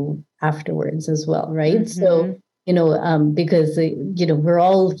you afterwards as well, right? So, because, we're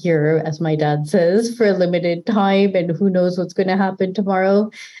all here, as my dad says, for a limited time, and who knows what's going to happen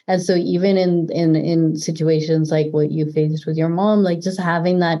tomorrow. And so even in situations like what you faced with your mom, like just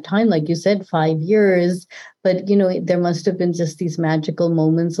having that time, like you said, 5 years, but, there must have been just these magical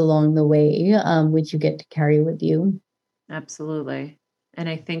moments along the way, which you get to carry with you. Absolutely. And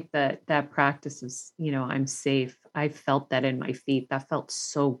I think that practice is, I'm safe. I felt that in my feet. That felt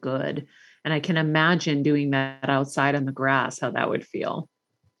so good. And I can imagine doing that outside on the grass, how that would feel.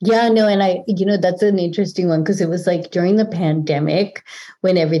 Yeah, no, and that's an interesting one, because it was like during the pandemic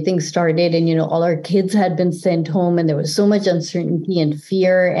when everything started, and, all our kids had been sent home, and there was so much uncertainty and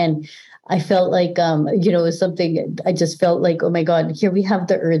fear. And I felt like, it was something, I just felt like, oh my God, here we have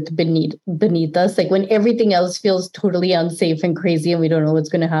the earth beneath us. Like when everything else feels totally unsafe and crazy and we don't know what's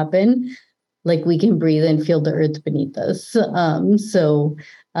going to happen. like we can breathe and feel the earth beneath us. I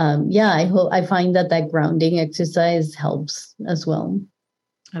find that grounding exercise helps as well.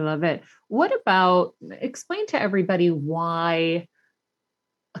 I love it. What about, explain to everybody why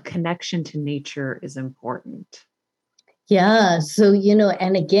a connection to nature is important? Yeah. So,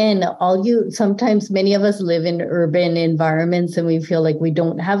 and again, sometimes many of us live in urban environments and we feel like we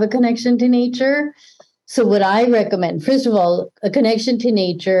don't have a connection to nature. So what I recommend, first of all, a connection to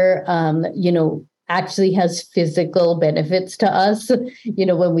nature, actually has physical benefits to us.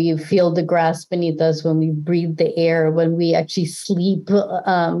 When we feel the grass beneath us, when we breathe the air, when we actually sleep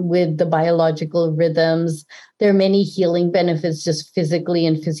with the biological rhythms, there are many healing benefits just physically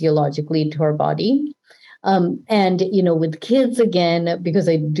and physiologically to our body. With kids, again, because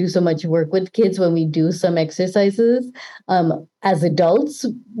I do so much work with kids, when we do some exercises, as adults,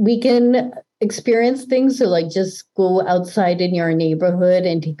 we can experience things. So like just go outside in your neighborhood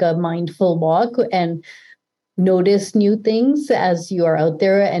and take a mindful walk and notice new things as you are out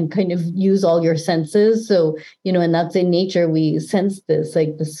there and kind of use all your senses. So, and that's in nature, we sense this,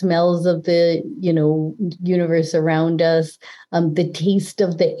 like the smells of the, universe around us, the taste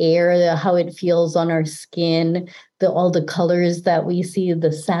of the air, how it feels on our skin, all the colors that we see,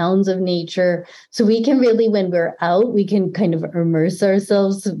 the sounds of nature. So we can really, when we're out, we can kind of immerse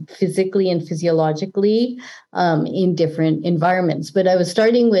ourselves physically and physiologically in different environments. But I was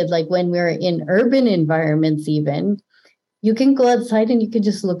starting with like when we're in urban environments, even you can go outside and you can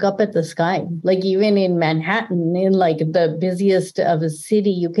just look up at the sky. Like even in Manhattan, in like the busiest of a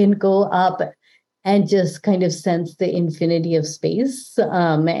city, you can go up and just kind of sense the infinity of space.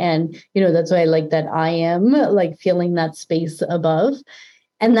 That's why I like that I am like feeling that space above.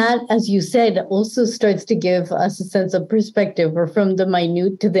 And that, as you said, also starts to give us a sense of perspective. We're from the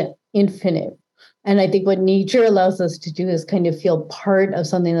minute to the infinite. And I think what nature allows us to do is kind of feel part of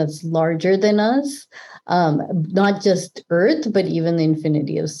something that's larger than us, not just Earth, but even the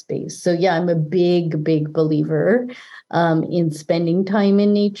infinity of space. So yeah, I'm a big, big believer in spending time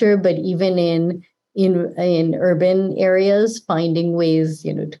in nature, but even in urban areas, finding ways,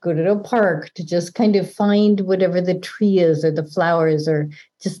 to go to a park, to just kind of find whatever the tree is or the flowers or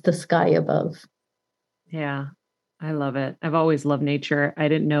just the sky above. Yeah, I love it. I've always loved nature. I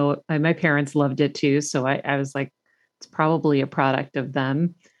didn't know, my parents loved it too. So I was like, it's probably a product of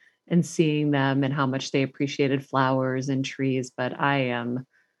them and seeing them and how much they appreciated flowers and trees. But I am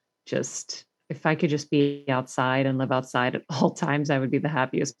just, if I could just be outside and live outside at all times, I would be the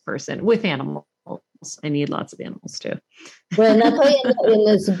happiest person with animals. I need lots of animals too. Well, and that's why in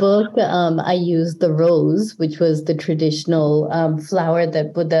this book, I used the rose, which was the traditional flower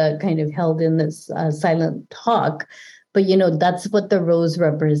that Buddha kind of held in this silent talk. But, that's what the rose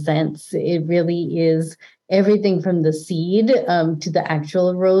represents. It really is everything from the seed to the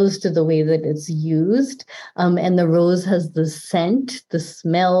actual rose to the way that it's used. And the rose has the scent, the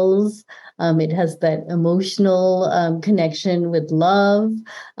smells. It has that emotional connection with love.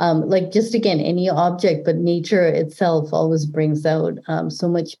 Like just again, any object, but nature itself always brings out so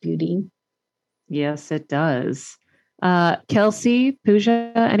much beauty. Yes, it does. Kelsey,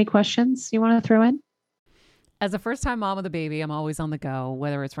 Pooja, any questions you want to throw in? As a first-time mom with a baby, I'm always on the go,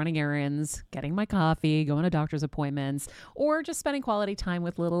 whether it's running errands, getting my coffee, going to doctor's appointments, or just spending quality time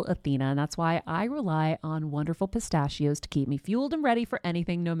with little Athena. And that's why I rely on Wonderful Pistachios to keep me fueled and ready for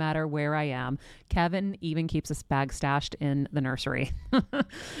anything, no matter where I am. Kevin even keeps a bag stashed in the nursery.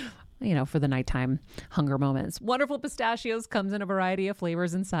 For the nighttime hunger moments. Wonderful Pistachios comes in a variety of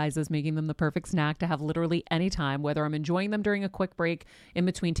flavors and sizes, making them the perfect snack to have literally any time, whether I'm enjoying them during a quick break in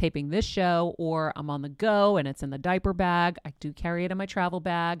between taping this show or I'm on the go and it's in the diaper bag. I do carry it in my travel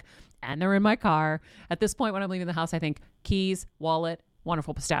bag and they're in my car. At this point, when I'm leaving the house, I think keys, wallet,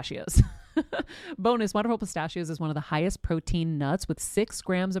 Wonderful Pistachios. Bonus, Wonderful Pistachios is one of the highest protein nuts with 6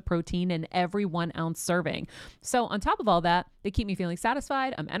 grams of protein in every 1 ounce serving. So on top of all that, they keep me feeling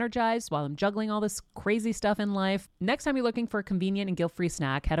satisfied. I'm energized while I'm juggling all this crazy stuff in life. Next time you're looking for a convenient and guilt-free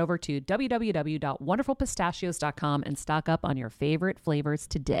snack, head over to www.wonderfulpistachios.com and stock up on your favorite flavors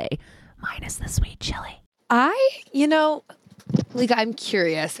today, minus the sweet chili. I'm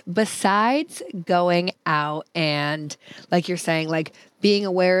curious, besides going out and like you're saying, like being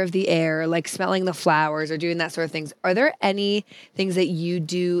aware of the air, like smelling the flowers or doing that sort of things, are there any things that you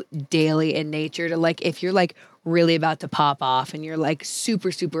do daily in nature to like, if you're like really about to pop off and you're like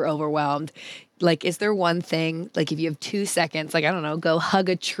super, super overwhelmed, like, is there one thing, like if you have 2 seconds, like, I don't know, go hug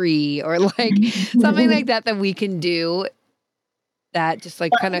a tree or like something like that we can do that just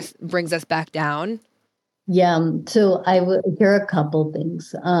like kind of brings us back down? Yeah. So here are a couple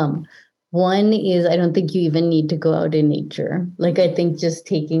things. One is I don't think you even need to go out in nature. Like I think just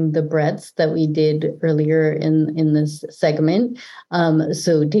taking the breaths that we did earlier in this segment.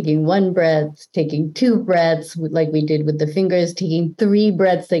 So taking one breath, taking two breaths, like we did with the fingers, taking three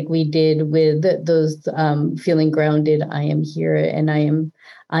breaths, like we did with those feeling grounded. I am here and I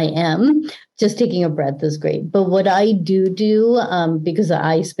am. Just taking a breath is great. But what I do, because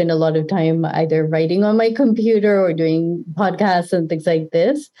I spend a lot of time either writing on my computer or doing podcasts and things like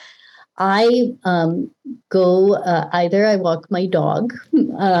this, I go either I walk my dog,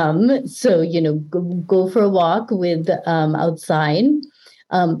 so go for a walk with outside,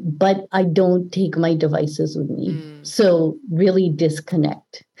 but I don't take my devices with me. So really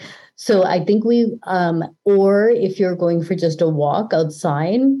disconnect. So I think or if you're going for just a walk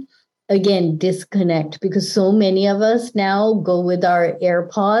outside, again, disconnect, because so many of us now go with our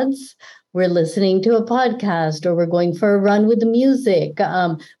AirPods. We're listening to a podcast or we're going for a run with the music.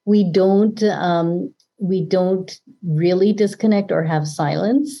 We don't really disconnect or have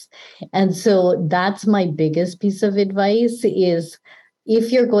silence. And so that's my biggest piece of advice is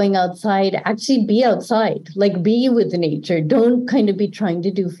if you're going outside, actually be outside, like be with nature. Don't kind of be trying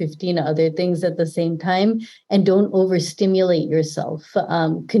to do 15 other things at the same time, and don't overstimulate yourself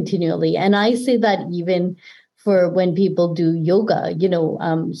continually. And I say that even for when people do yoga,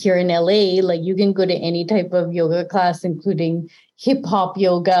 here in LA, like you can go to any type of yoga class, including hip hop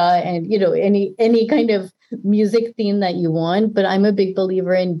yoga and, any kind of music theme that you want. But I'm a big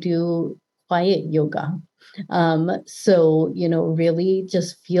believer in do quiet yoga. So, really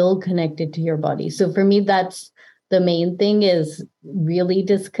just feel connected to your body. So for me, that's the main thing, is really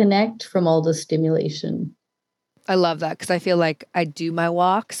disconnect from all the stimulation. I love that because I feel like I do my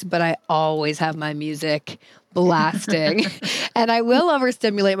walks, but I always have my music blasting and I will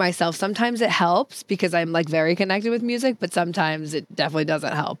overstimulate myself. Sometimes it helps because I'm like very connected with music, but sometimes it definitely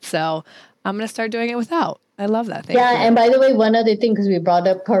doesn't help. So I'm going to start doing it without. I love that. Thank you. And by the way, one other thing, because we brought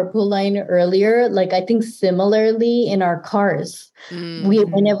up carpool line earlier, like I think similarly in our cars,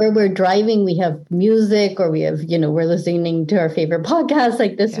 whenever we're driving, we have music or we have, we're listening to our favorite podcasts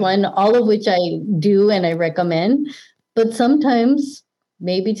like this one, all of which I do and I recommend. But sometimes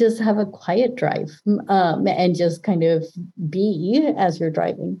maybe just have a quiet drive and just kind of be as you're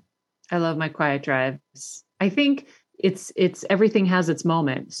driving. I love my quiet drives. I think it's everything has its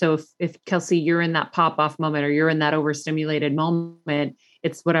moment. So if Kelsey, you're in that pop off moment or you're in that overstimulated moment,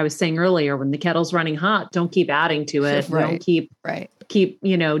 it's what I was saying earlier, when the kettle's running hot, don't keep adding to it. Right. Don't keep,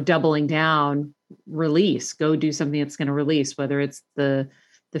 doubling down, release, go do something that's going to release, whether it's the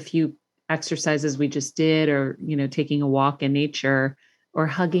few exercises we just did or, taking a walk in nature or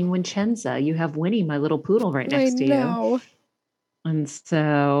hugging Vincenza. You have Winnie, my little poodle, right next to you. And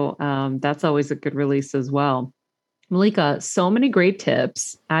so that's always a good release as well. Malika, so many great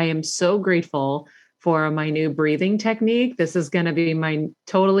tips. I am so grateful for my new breathing technique. This is going to be my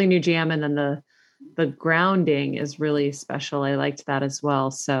totally new jam. And then the grounding is really special. I liked that as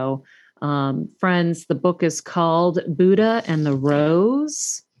well. So friends, the book is called Buddha and the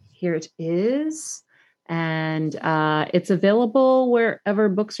Rose. Here it is. And it's available wherever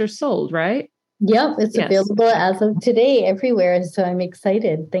books are sold, right? Yep, it's available as of today everywhere. So I'm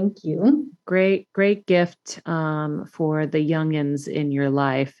excited. Thank you. Great gift for the youngins in your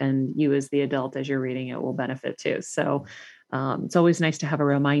life, and you as the adult as you're reading it will benefit too. So it's always nice to have a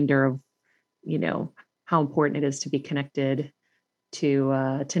reminder of, how important it is to be connected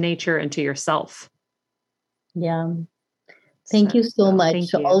to nature and to yourself. Yeah. Thank you so much.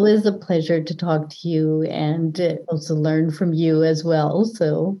 Thank you. Always a pleasure to talk to you and also learn from you as well.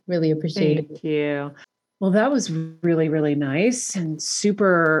 So really appreciate it. Thank you. Well, that was really, really nice and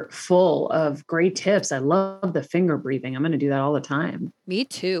super full of great tips. I love the finger breathing. I'm going to do that all the time. Me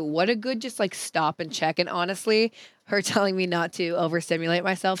too. What a good just like stop and check. And honestly, her telling me not to overstimulate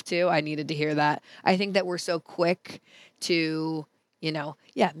myself too, I needed to hear that. I think that we're so quick to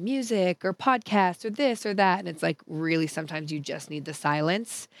music or podcast or this or that. And it's like really sometimes you just need the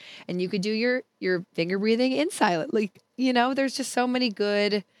silence, and you could do your finger breathing in silent. Like, there's just so many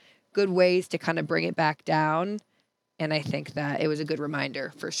good ways to kind of bring it back down. And I think that it was a good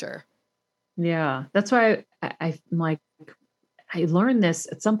reminder for sure. Yeah. That's why I'm like, I learned this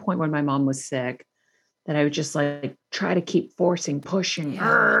at some point when my mom was sick, that I would just like try to keep pushing.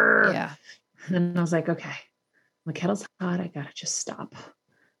 Yeah. And I was like, okay, the kettle's hot. I got to just stop.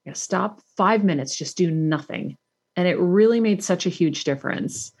 I got to stop 5 minutes, just do nothing. And it really made such a huge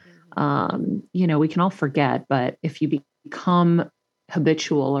difference. We can all forget, but if you become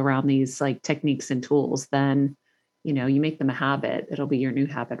habitual around these like techniques and tools, then, you make them a habit. It'll be your new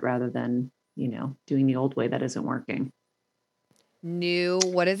habit rather than, doing the old way that isn't working.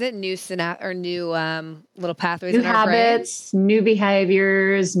 what is it? New little pathways New in our brain. habits, new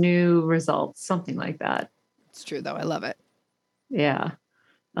behaviors, new results, something like that. It's true though. I love it. Yeah.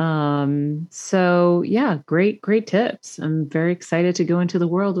 So yeah, great tips. I'm very excited to go into the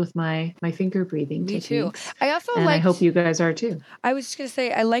world with my finger breathing Me techniques. too. I also I hope you guys are too. I was just going to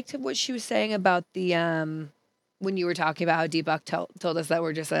say, I liked what she was saying about the, when you were talking about how Deepak told us that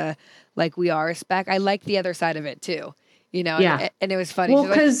we're just we are a speck. I like the other side of it too, Yeah. And it was funny. Well,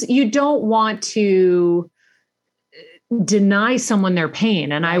 because you don't want to deny someone their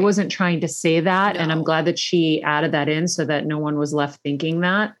pain. And Right. I wasn't trying to say that. And I'm No. glad that she added that in so that no one was left thinking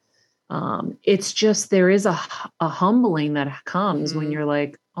that. It's just, there is a humbling that comes when you're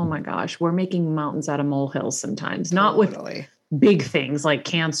like, oh my gosh, we're making mountains out of molehills sometimes, not with big things like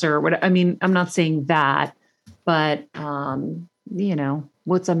cancer. I'm not saying that, but,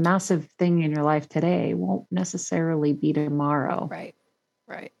 what's a massive thing in your life today won't necessarily be tomorrow. Right.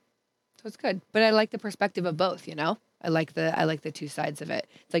 So it's good. But I like the perspective of both, I like the two sides of it.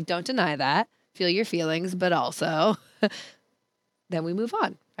 It's like, don't deny that, feel your feelings, but also then we move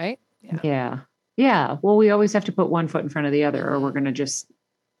on, right? Yeah. Well, we always have to put one foot in front of the other or we're going to just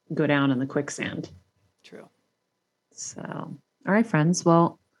go down in the quicksand. True. So, all right, friends.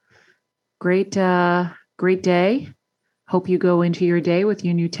 Well, great day. Hope you go into your day with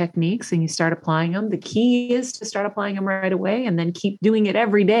your new techniques and you start applying them. The key is to start applying them right away and then keep doing it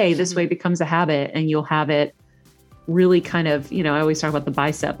every day. This way it becomes a habit and you'll have it really kind of, I always talk about the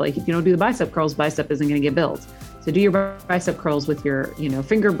bicep. Like if you don't do the bicep curls, bicep isn't going to get built. So do your bicep curls with your,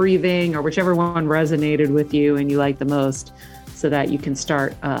 finger breathing or whichever one resonated with you and you like the most so that you can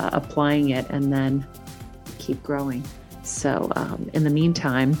start applying it and then keep growing. So in the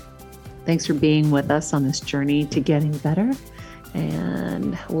meantime, thanks for being with us on this journey to getting better.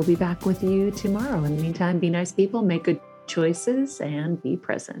 And we'll be back with you tomorrow. In the meantime, be nice people, make good choices, and be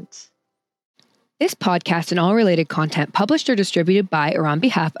present. This podcast and all related content published or distributed by or on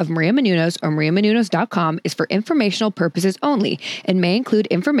behalf of Maria Menounos or mariamenounos.com is for informational purposes only and may include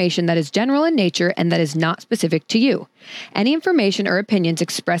information that is general in nature and that is not specific to you. Any information or opinions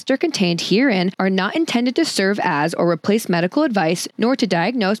expressed or contained herein are not intended to serve as or replace medical advice, nor to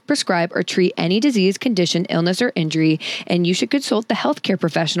diagnose, prescribe, or treat any disease, condition, illness, or injury, and you should consult the healthcare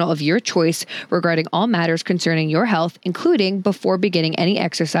professional of your choice regarding all matters concerning your health, including before beginning any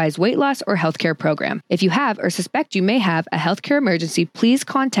exercise, weight loss, or healthcare program. If you have or suspect you may have a healthcare emergency, please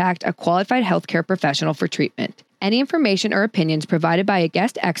contact a qualified healthcare professional for treatment. Any information or opinions provided by a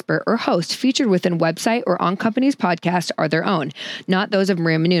guest expert or host featured within website or on company's podcast are their own, not those of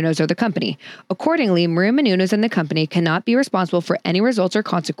Maria Menounos or the company. Accordingly, Maria Menounos and the company cannot be responsible for any results or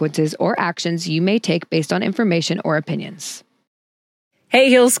consequences or actions you may take based on information or opinions. Hey,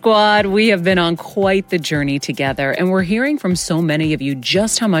 Heal Squad, we have been on quite the journey together, and we're hearing from so many of you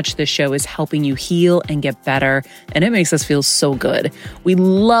just how much this show is helping you heal and get better, and it makes us feel so good. We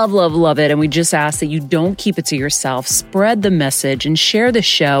love, love, love it, and we just ask that you don't keep it to yourself. Spread the message and share the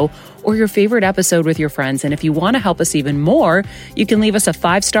show or your favorite episode with your friends. And if you want to help us even more, you can leave us a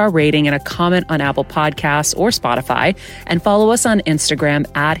 5-star rating and a comment on Apple Podcasts or Spotify, and follow us on Instagram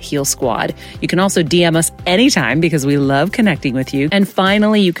at Heal Squad. You can also DM us anytime because we love connecting with you. And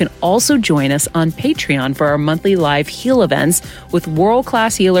finally, you can also join us on Patreon for our monthly live heal events with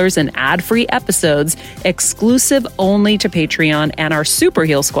world-class healers and ad-free episodes exclusive only to Patreon and our Super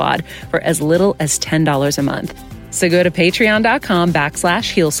Heal Squad for as little as $10 a month. So go to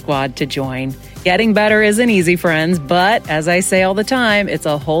patreon.com/Heal Squad to join. Getting better isn't easy, friends, but as I say all the time, it's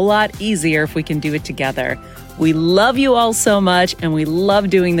a whole lot easier if we can do it together. We love you all so much, and we love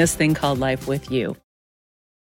doing this thing called life with you.